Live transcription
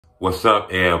What's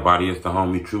up, everybody? It's the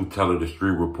homie Truth Teller, the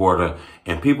street reporter,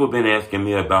 and people been asking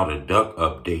me about a duck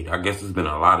update. I guess there's been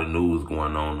a lot of news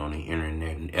going on the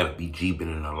internet, and FBG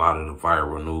been in a lot of the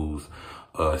viral news,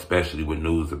 especially with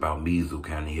news about measles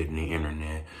kind of hitting the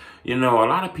internet. You know, a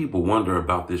lot of people wonder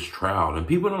about this trial, and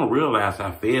people don't realize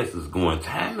how fast it's going.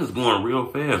 Time is going real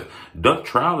fast. Duck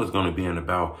trial is going to be in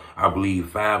about, I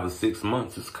believe, 5 or 6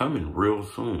 months. It's coming real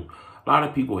soon. A lot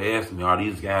of people ask me, are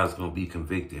these guys going to be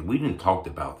convicted? We didn't talk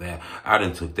about that. I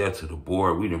done took that to the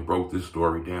board. We done broke this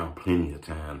story down plenty of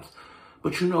times.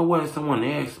 But you know what? Someone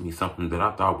asked me something that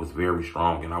I thought was very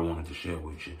strong and I wanted to share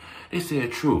with you. They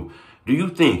said, True, do you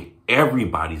think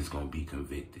everybody's going to be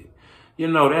convicted? You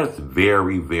know, that's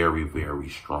very, very, very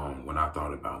strong when I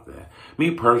thought about that. Me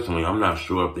personally, I'm not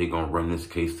sure if they're going to run this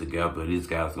case together. These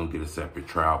guys going to get a separate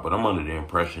trial, but I'm under the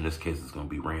impression this case is going to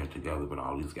be ran together with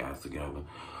all these guys together.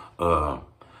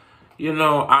 You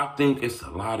know, I think it's a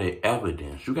lot of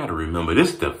evidence. You got to remember,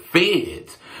 this the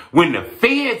feds. When the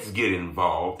feds get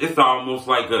involved, it's almost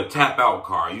like a tap out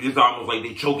card. It's almost like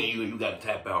they choking you and you got to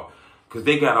tap out. Because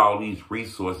they got all these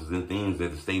resources and things that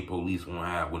the state police won't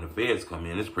have. When the feds come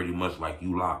in, it's pretty much like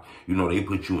you locked. You know, they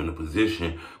put you in a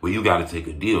position where you got to take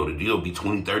a deal. The deal be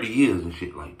 20, 30 years and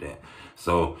shit like that.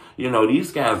 So, you know,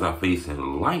 these guys are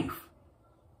facing life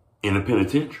in a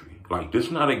penitentiary. Like, this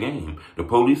is not a game. The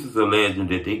police is alleging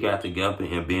that they got together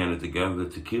and banded together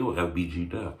to kill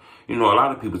FBGDuck. You know, a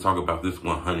lot of people talk about this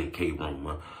 100K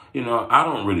rumor. You know, I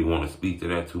don't really want to speak to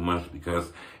that too much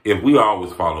because if we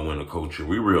always follow in the culture,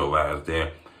 we realize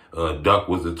that Duck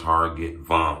was a target,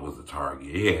 Vaughn was a target.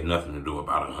 It had nothing to do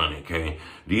about 100K.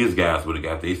 These guys would have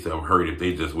got themselves hurt if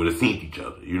they just would have seen each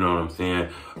other. You know what I'm saying?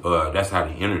 That's how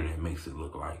the internet makes it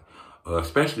look like.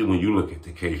 Especially when you look at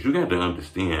the case, you got to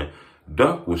understand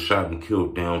Duck was shot and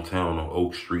killed downtown on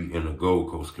Oak Street in the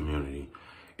Gold Coast community.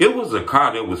 It was a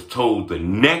car that was towed the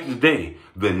next day.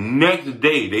 The next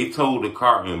day, they towed the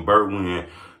car in Berwyn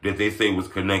that they say was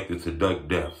connected to Duck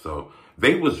death. So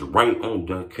they was right on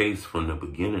Duck case from the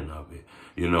beginning of it.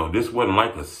 You know, this wasn't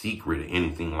like a secret or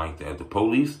anything like that. The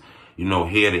police, you know,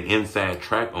 had an inside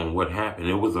track on what happened.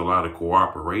 It was a lot of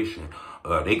cooperation.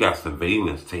 They got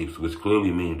surveillance tapes, which clearly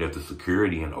mean that the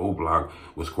security in Oblock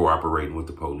was cooperating with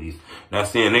the police. Not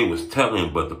saying they was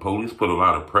telling, but the police put a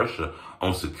lot of pressure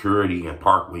on security and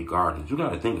Parkway Gardens. You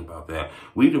got to think about that.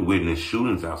 We done witnessed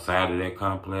shootings outside of that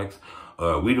complex.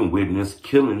 We done witnessed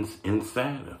killings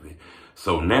inside of it.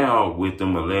 So now, with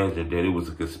them alleging that it was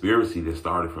a conspiracy that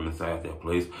started from inside that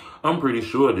place, I'm pretty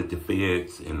sure that the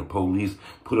feds and the police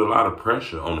put a lot of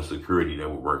pressure on the security that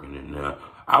were working in there.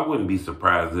 I wouldn't be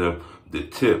surprised if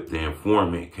the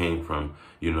informant came from,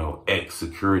 you know,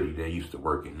 ex-security that used to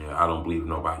work in there. I don't believe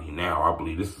nobody now. I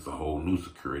believe this is a whole new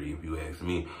security, if you ask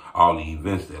me. All the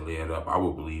events that led up, I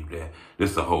would believe that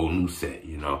this is a whole new set,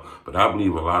 you know. But I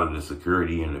believe a lot of the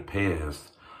security in the past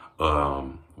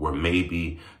were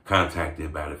maybe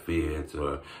contacted by the feds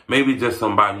or maybe just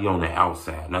somebody on the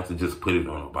outside, not to just put it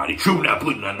on nobody. True, not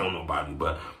putting that on nobody,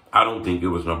 but I don't think it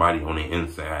was nobody on the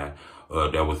inside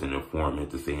that was an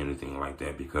informant to say anything like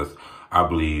that, because I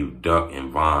believe Duck and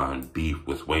Vaughn beef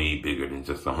was way bigger than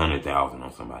just 100,000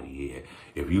 on somebody's head.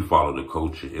 If you follow the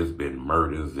culture, it's been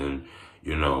murders and,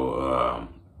 you know,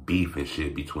 beef and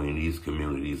shit between these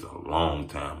communities a long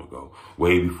time ago,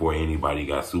 way before anybody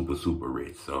got super, super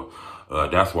rich. So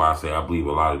that's why I say I believe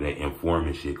a lot of that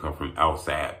informant shit come from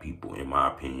outside people, in my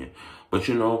opinion. But,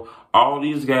 you know, all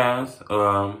these guys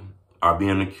are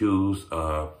being accused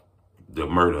of the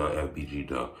murder of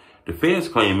FBGDuck. The feds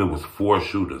claim it was 4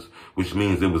 shooters, which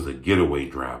means it was a getaway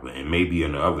driver, and maybe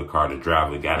in the other car, the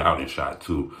driver got out and shot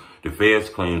 2. The feds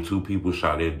claim 2 people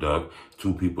shot at Duck,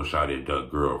 2 people shot at Duck's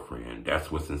girlfriend.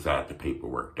 That's what's inside the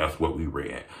paperwork. That's what we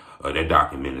read. That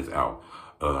document is out.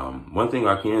 One thing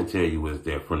I can tell you is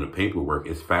that from the paperwork,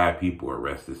 it's 5 people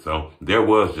arrested. So there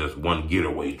was just 1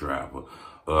 getaway driver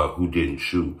who didn't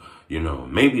shoot. You know,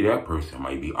 maybe that person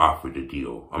might be offered a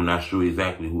deal. I'm not sure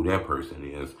exactly who that person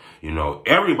is. You know,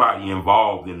 everybody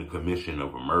involved in the commission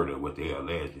of a murder, what they're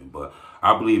alleging. But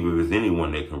I believe if there's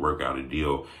anyone that can work out a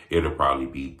deal, it'll probably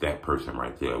be that person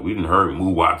right there. We done heard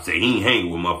Muwap say he ain't hanging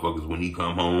with motherfuckers when he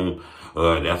come home.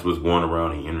 That's what's going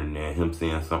around the internet, him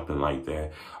saying something like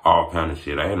that. All kind of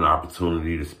shit. I had an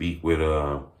opportunity to speak with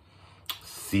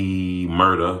C.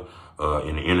 Murder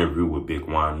in an interview with Big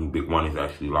Wani. Big Wani's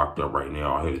actually locked up right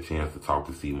now. I had a chance to talk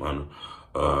to C. Murder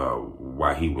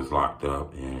while he was locked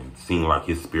up, and seemed like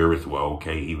his spirits were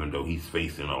okay, even though he's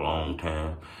facing a long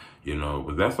time, you know.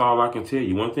 But that's all I can tell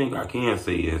you. One thing I can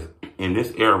say is in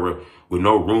this era with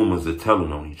no rumors of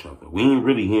telling on each other. We ain't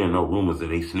really hearing no rumors that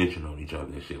they snitching on each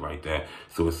other and shit like that.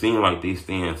 So it seems like they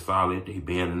staying solid. They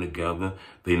banding together.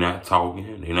 They not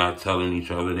talking. They not telling each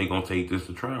other they gonna take this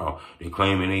to trial. They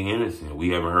claiming they innocent. We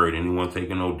haven't heard anyone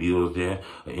taking no deals yet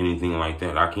or anything like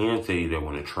that. I can tell you that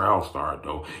when the trial start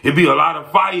though, it'd be a lot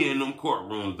of fire in them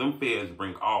courtrooms. Them feds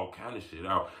bring all kind of shit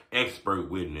out.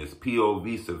 Expert witness,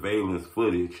 POV surveillance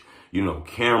footage, you know,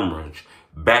 cameras,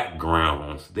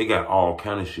 backgrounds. They got all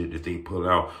kind of shit that they pull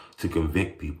out to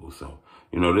convict people. So,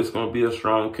 you know, this is going to be a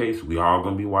strong case. We all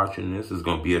going to be watching this. It's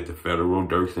going to be at the Federal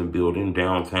Dirksen building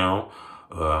downtown.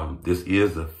 This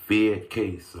is a Fed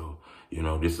case. So, you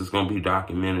know, this is going to be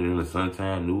documented in the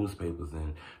Sun-Times newspapers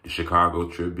and the Chicago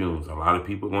Tribunes. A lot of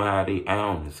people going to have their eye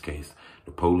on this case.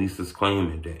 The police is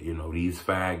claiming that, you know, these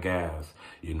 5 guys,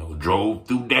 you know, drove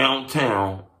through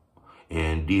downtown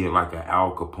and did like an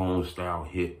Al Capone style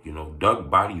hit. You know, Duck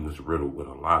body was riddled with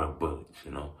a lot of bullets,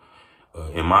 you know.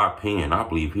 In my opinion, I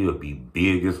believe he'll be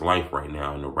big as life right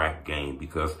now in the rap game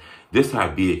because this how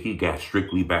big he got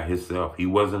strictly by himself. He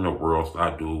wasn't a World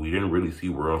Star dude. We didn't really see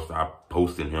World Star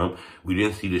posting him. We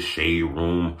didn't see the Shade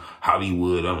Room,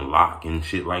 Hollywood Unlock and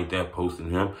shit like that posting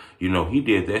him. You know, he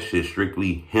did that shit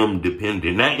strictly him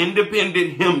dependent. Not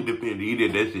independent, him dependent. He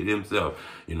did that shit himself.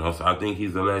 You know, so I think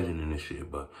he's a legend in this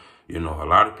shit. But, you know, a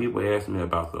lot of people ask me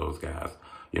about those guys.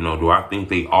 You know, do I think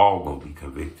they all gonna be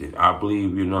convicted? I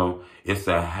believe, you know, it's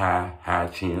a high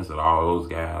chance that all those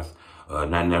guys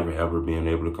not never ever being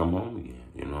able to come home again.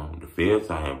 You know, the feds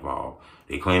are involved.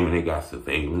 They claiming they got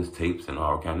surveillance tapes and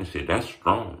all kind of shit. That's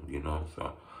strong, you know,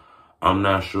 so I'm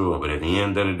not sure. But at the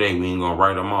end of the day, we ain't gonna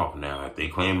write them off now. If they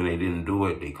claiming they didn't do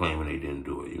it, they claiming they didn't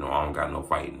do it. You know, I don't got no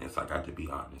fight in this. I got to be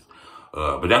honest.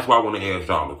 But that's why I want to ask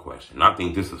y'all a question. I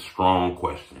think this is a strong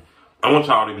question. I want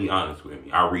y'all to be honest with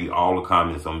me. I read all the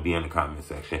comments. I'm going to be in the comment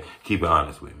section. Keep it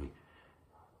honest with me.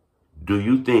 Do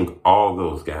you think all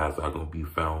those guys are going to be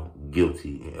found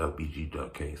guilty in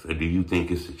FBGDuck case? Or do you think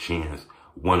it's a chance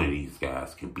one of these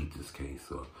guys can beat this case?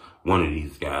 Or one of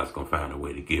these guys going to find a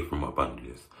way to get from up under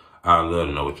this? I'd love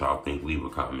to know what y'all think. Leave a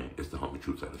comment. It's the homie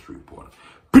Truth Teller Street Reporter.